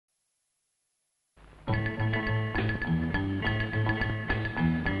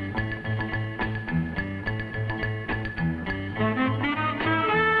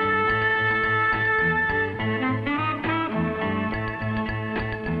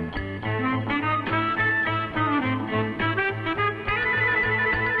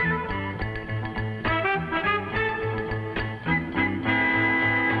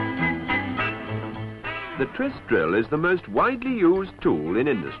The twist drill is the most widely used tool in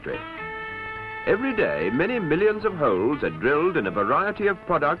industry. Every day, many millions of holes are drilled in a variety of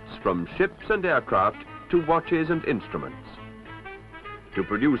products from ships and aircraft to watches and instruments. To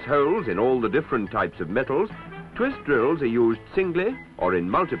produce holes in all the different types of metals, twist drills are used singly or in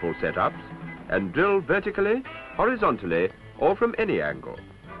multiple setups and drill vertically, horizontally, or from any angle.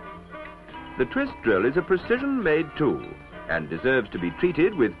 The twist drill is a precision-made tool and deserves to be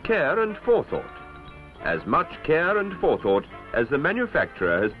treated with care and forethought. As much care and forethought as the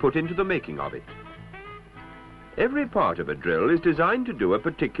manufacturer has put into the making of it. Every part of a drill is designed to do a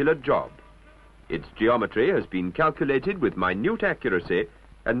particular job. Its geometry has been calculated with minute accuracy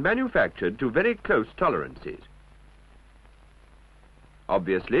and manufactured to very close tolerances.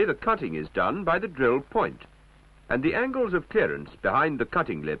 Obviously, the cutting is done by the drill point, and the angles of clearance behind the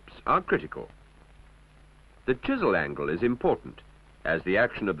cutting lips are critical. The chisel angle is important, as the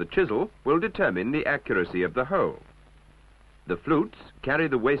action of the chisel will determine the accuracy of the hole. The flutes carry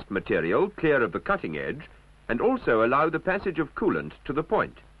the waste material clear of the cutting edge and also allow the passage of coolant to the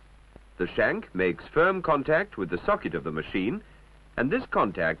point. The shank makes firm contact with the socket of the machine, and this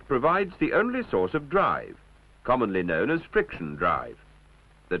contact provides the only source of drive, commonly known as friction drive.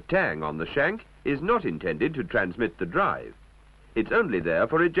 The tang on the shank is not intended to transmit the drive. It's only there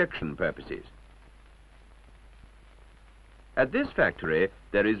for ejection purposes. At this factory,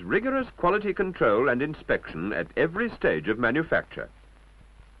 there is rigorous quality control and inspection at every stage of manufacture.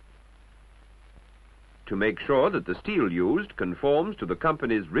 To make sure that the steel used conforms to the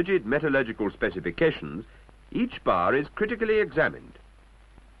company's rigid metallurgical specifications, each bar is critically examined.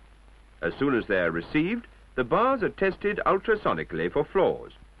 As soon as they are received, the bars are tested ultrasonically for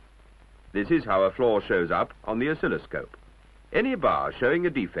flaws. This is how a flaw shows up on the oscilloscope. Any bar showing a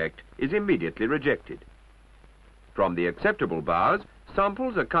defect is immediately rejected. From the acceptable bars,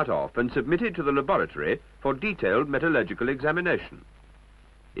 samples are cut off and submitted to the laboratory for detailed metallurgical examination.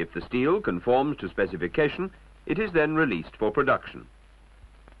 If the steel conforms to specification, it is then released for production.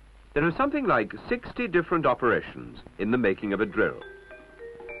 There are something like 60 different operations in the making of a drill.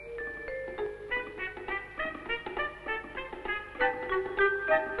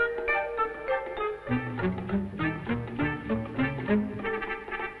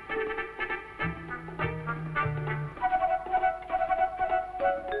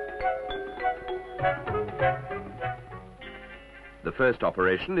 The first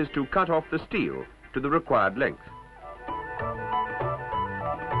operation is to cut off the steel to the required length.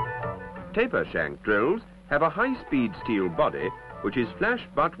 Taper shank drills have a high-speed steel body which is flash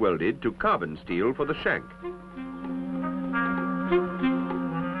butt welded to carbon steel for the shank.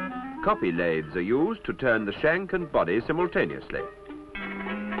 Copy lathes are used to turn the shank and body simultaneously.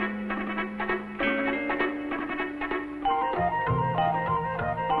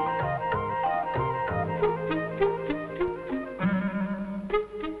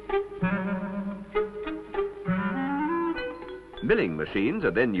 Milling machines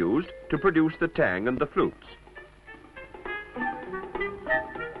are then used to produce the tang and the flutes.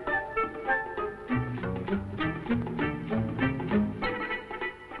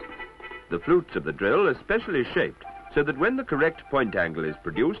 The flutes of the drill are specially shaped so that when the correct point angle is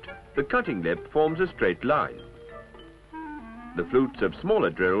produced, the cutting lip forms a straight line. The flutes of smaller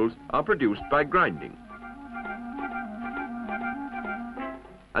drills are produced by grinding.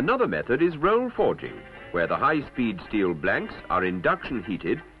 Another method is roll forging, where the high-speed steel blanks are induction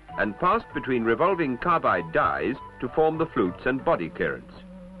heated and passed between revolving carbide dies to form the flutes and body clearance.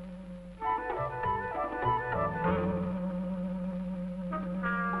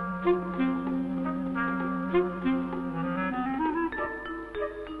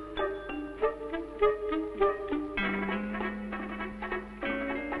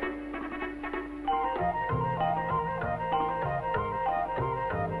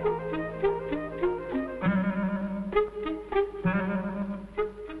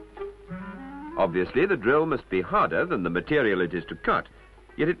 Obviously, the drill must be harder than the material it is to cut,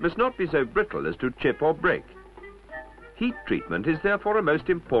 yet it must not be so brittle as to chip or break. Heat treatment is therefore a most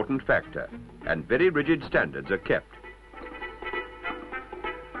important factor, and very rigid standards are kept.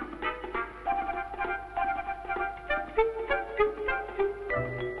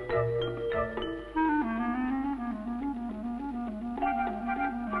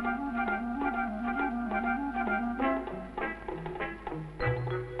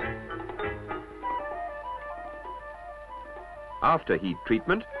 After heat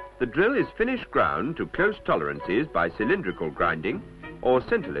treatment, the drill is finished ground to close tolerances by cylindrical grinding or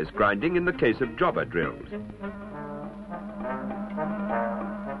centerless grinding in the case of jobber drills.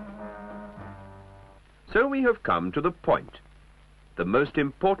 So we have come to the point, the most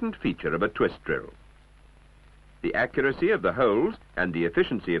important feature of a twist drill. The accuracy of the holes and the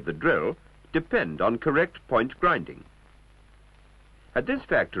efficiency of the drill depend on correct point grinding. At this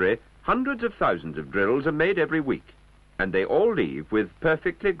factory, hundreds of thousands of drills are made every week, and they all leave with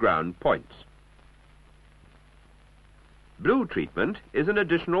perfectly ground points. Blue treatment is an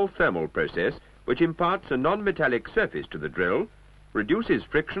additional thermal process which imparts a non-metallic surface to the drill, reduces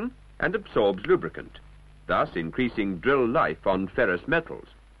friction, and absorbs lubricant, thus increasing drill life on ferrous metals.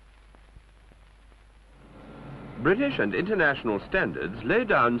 British and international standards lay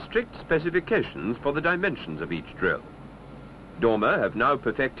down strict specifications for the dimensions of each drill. Dormer have now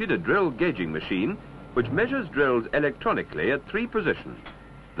perfected a drill gauging machine which measures drills electronically at 3 positions: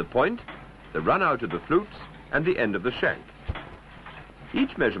 the point, the run out of the flutes, and the end of the shank.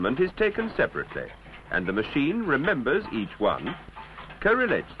 Each measurement is taken separately, and the machine remembers each one,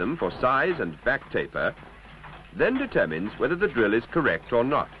 correlates them for size and back taper, then determines whether the drill is correct or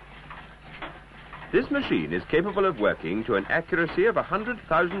not. This machine is capable of working to an accuracy of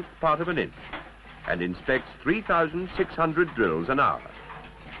 100,000th part of an inch and inspects 3,600 drills an hour.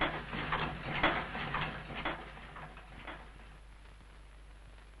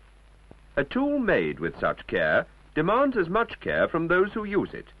 A tool made with such care demands as much care from those who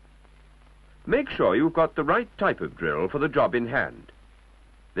use it. Make sure you've got the right type of drill for the job in hand.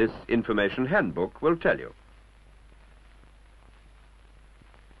 This information handbook will tell you.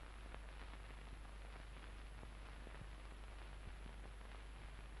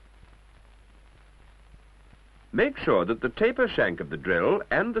 Make sure that the taper shank of the drill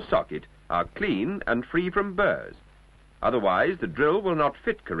and the socket are clean and free from burrs. Otherwise, the drill will not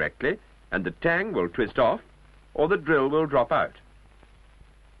fit correctly, and the tang will twist off, or the drill will drop out.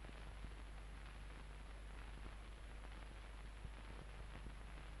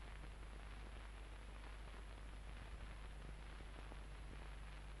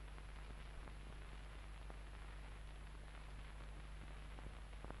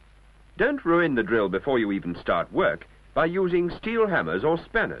 Don't ruin the drill before you even start work by using steel hammers or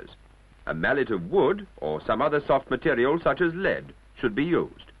spanners. A mallet of wood or some other soft material such as lead should be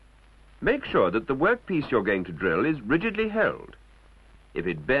used. Make sure that the workpiece you're going to drill is rigidly held. If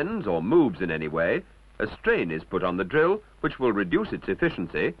it bends or moves in any way, a strain is put on the drill which will reduce its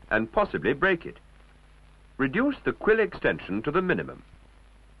efficiency and possibly break it. Reduce the quill extension to the minimum.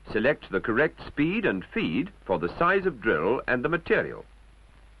 Select the correct speed and feed for the size of drill and the material.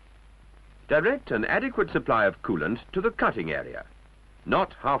 Direct an adequate supply of coolant to the cutting area,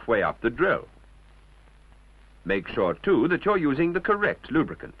 not halfway up the drill. Make sure, too, that you're using the correct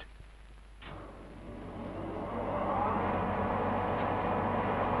lubricant.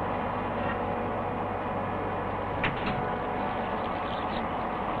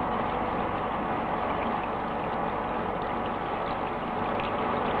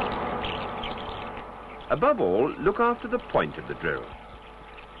 Above all, look after the point of the drill.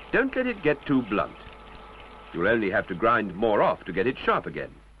 Don't let it get too blunt. You'll only have to grind more off to get it sharp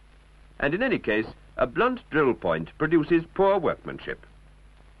again. And in any case, a blunt drill point produces poor workmanship.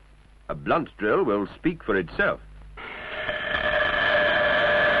 A blunt drill will speak for itself.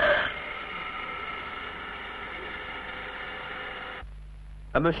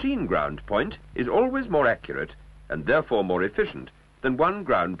 A machine ground point is always more accurate and therefore more efficient than one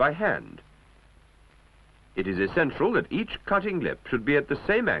ground by hand. It is essential that each cutting lip should be at the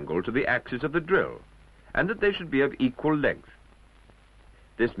same angle to the axis of the drill, and that they should be of equal length.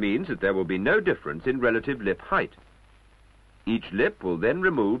 This means that there will be no difference in relative lip height. Each lip will then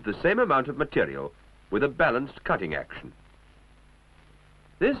remove the same amount of material with a balanced cutting action.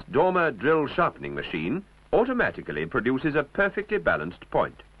 This Dormer drill sharpening machine automatically produces a perfectly balanced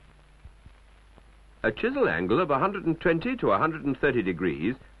point. A chisel angle of 120 to 130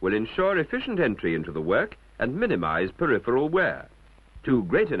 degrees will ensure efficient entry into the work and minimize peripheral wear. Too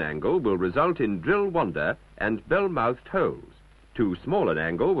great an angle will result in drill wander and bell-mouthed holes. Too small an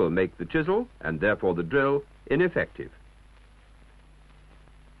angle will make the chisel, and therefore the drill, ineffective.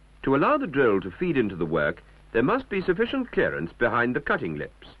 To allow the drill to feed into the work, there must be sufficient clearance behind the cutting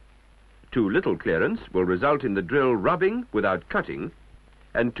lips. Too little clearance will result in the drill rubbing without cutting,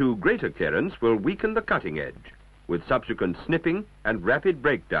 and too great a clearance will weaken the cutting edge, with subsequent snipping and rapid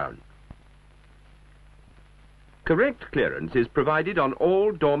breakdown. Correct clearance is provided on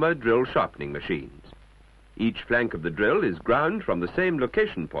all Dormer drill sharpening machines. Each flank of the drill is ground from the same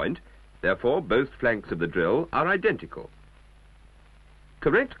location point, therefore both flanks of the drill are identical.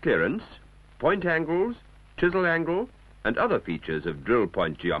 Correct clearance, point angles, chisel angle, and other features of drill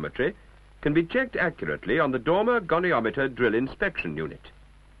point geometry can be checked accurately on the Dormer goniometer drill inspection unit.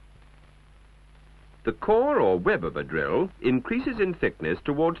 The core or web of a drill increases in thickness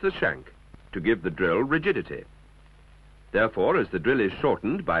towards the shank to give the drill rigidity. Therefore, as the drill is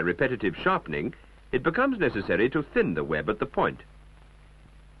shortened by repetitive sharpening, it becomes necessary to thin the web at the point.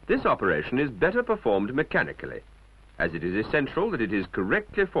 This operation is better performed mechanically, as it is essential that it is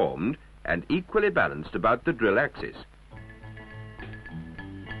correctly formed and equally balanced about the drill axis.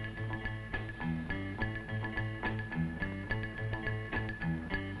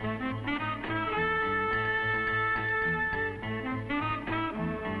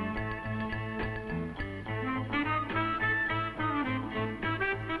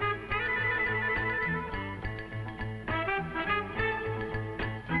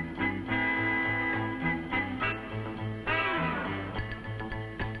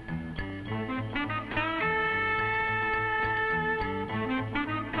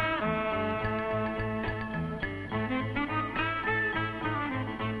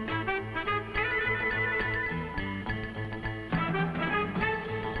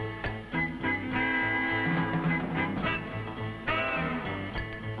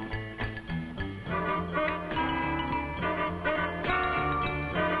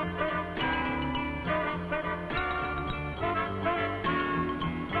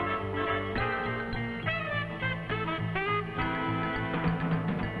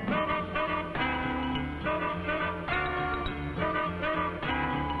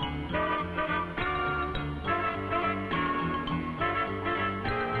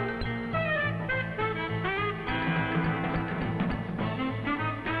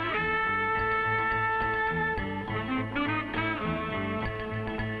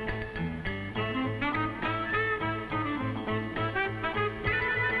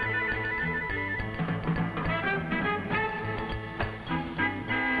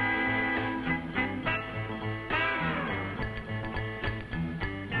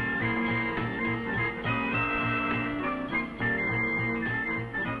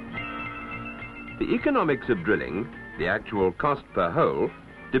 The economics of drilling, the actual cost per hole,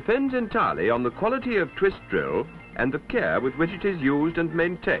 depends entirely on the quality of twist drill and the care with which it is used and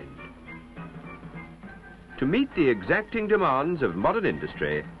maintained. To meet the exacting demands of modern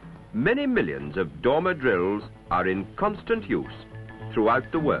industry, many millions of Dormer drills are in constant use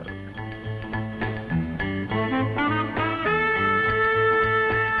throughout the world.